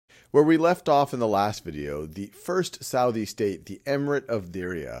Where we left off in the last video, the first Saudi state, the Emirate of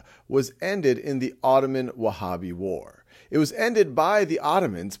Diriyah, was ended in the Ottoman Wahhabi War. It was ended by the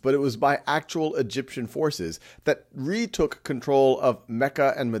Ottomans, but it was by actual Egyptian forces that retook control of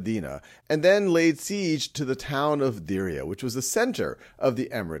Mecca and Medina, and then laid siege to the town of Diriyah, which was the center of the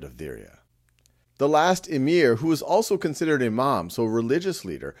Emirate of Diriyah. The last emir, who was also considered imam, so religious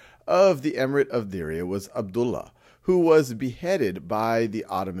leader, of the Emirate of Diriyah was Abdullah, who was beheaded by the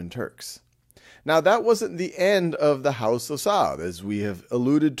Ottoman Turks. Now, that wasn't the end of the House of Saud. As we have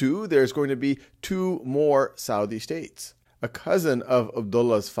alluded to, there's going to be two more Saudi states. A cousin of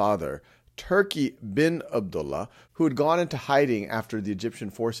Abdullah's father, Turki bin Abdullah, who had gone into hiding after the Egyptian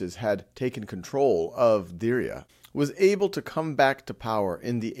forces had taken control of Diriyah, was able to come back to power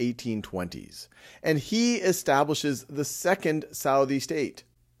in the 1820s. And he establishes the second Saudi state,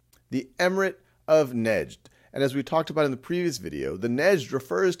 the Emirate of Nejd. And as we talked about in the previous video, the Nejd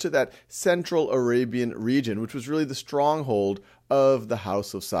refers to that Central Arabian region, which was really the stronghold of the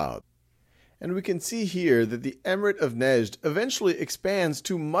House of Saud. And we can see here that the Emirate of Nejd eventually expands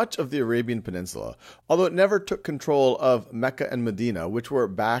to much of the Arabian Peninsula, although it never took control of Mecca and Medina, which were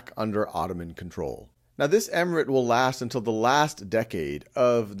back under Ottoman control. Now, this emirate will last until the last decade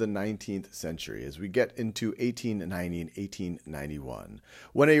of the 19th century, as we get into 1890 and 1891,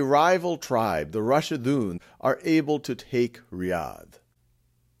 when a rival tribe, the Rashidun, are able to take Riyadh.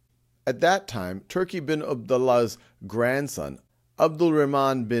 At that time, Turki bin Abdullah's grandson, Abdul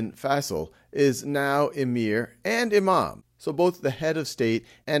Rahman bin Faisal, is now emir and imam, so both the head of state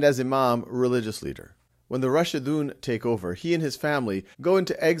and as imam, religious leader. When the Rashidun take over, he and his family go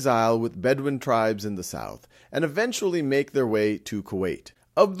into exile with Bedouin tribes in the south and eventually make their way to Kuwait.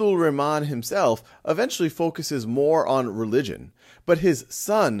 Abdul Rahman himself eventually focuses more on religion, but his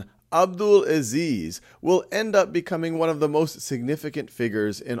son, Abdulaziz, will end up becoming one of the most significant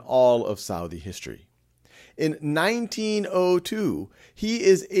figures in all of Saudi history. In 1902, he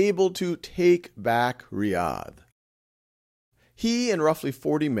is able to take back Riyadh. He and roughly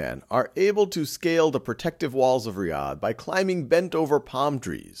 40 men are able to scale the protective walls of Riyadh by climbing bent-over palm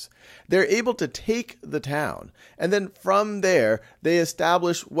trees. They're able to take the town, and then from there, they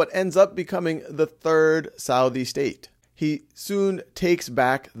establish what ends up becoming the third Saudi state. He soon takes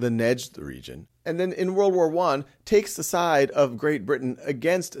back the Nejd region, and then in World War I, takes the side of Great Britain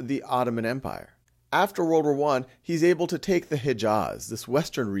against the Ottoman Empire. After World War I, he's able to take the Hijaz, this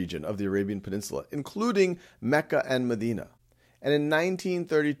western region of the Arabian Peninsula, including Mecca and Medina. And in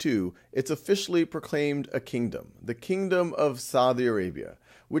 1932, it's officially proclaimed a kingdom, the Kingdom of Saudi Arabia,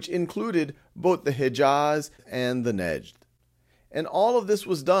 which included both the Hijaz and the Nejd. And all of this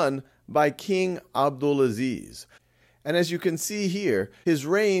was done by King Abdulaziz. And as you can see here, his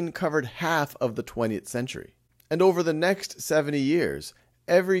reign covered half of the 20th century. And over the next 70 years,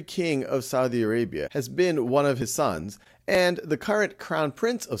 every king of Saudi Arabia has been one of his sons, and the current crown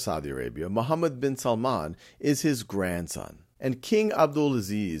prince of Saudi Arabia, Mohammed bin Salman, is his grandson. And King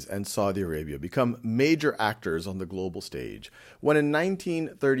Abdulaziz and Saudi Arabia become major actors on the global stage when in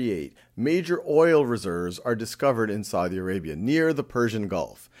 1938, major oil reserves are discovered in Saudi Arabia near the Persian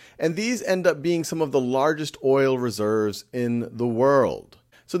Gulf. And these end up being some of the largest oil reserves in the world.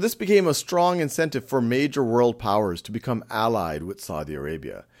 So this became a strong incentive for major world powers to become allied with Saudi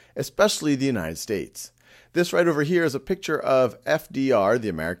Arabia, especially the United States. This right over here is a picture of FDR, the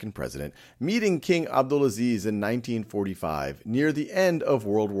American president, meeting King Abdulaziz in 1945 near the end of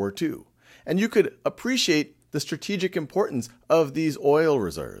World War II. And you could appreciate the strategic importance of these oil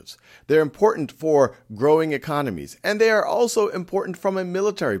reserves. They're important for growing economies, and they are also important from a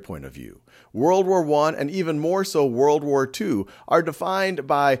military point of view. World War I and even more so World War II are defined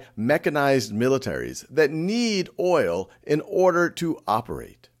by mechanized militaries that need oil in order to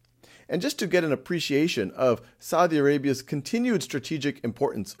operate. And just to get an appreciation of Saudi Arabia's continued strategic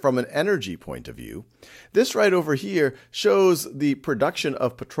importance from an energy point of view, this right over here shows the production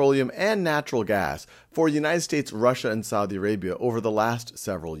of petroleum and natural gas for the United States, Russia, and Saudi Arabia over the last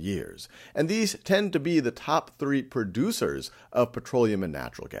several years. And these tend to be the top three producers of petroleum and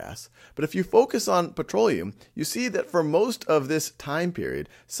natural gas. But if you focus on petroleum, you see that for most of this time period,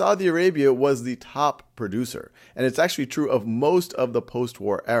 Saudi Arabia was the top producer. And it's actually true of most of the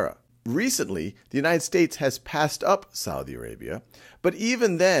post-war era. Recently, the United States has passed up Saudi Arabia, but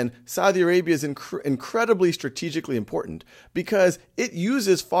even then, Saudi Arabia is incredibly strategically important because it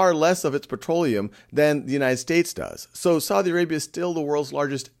uses far less of its petroleum than the United States does. So Saudi Arabia is still the world's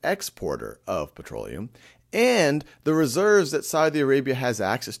largest exporter of petroleum, And the reserves that Saudi Arabia has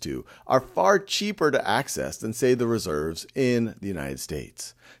access to are far cheaper to access than, say, the reserves in the United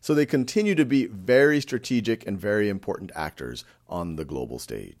States. So they continue to be very strategic and very important actors on the global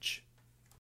stage.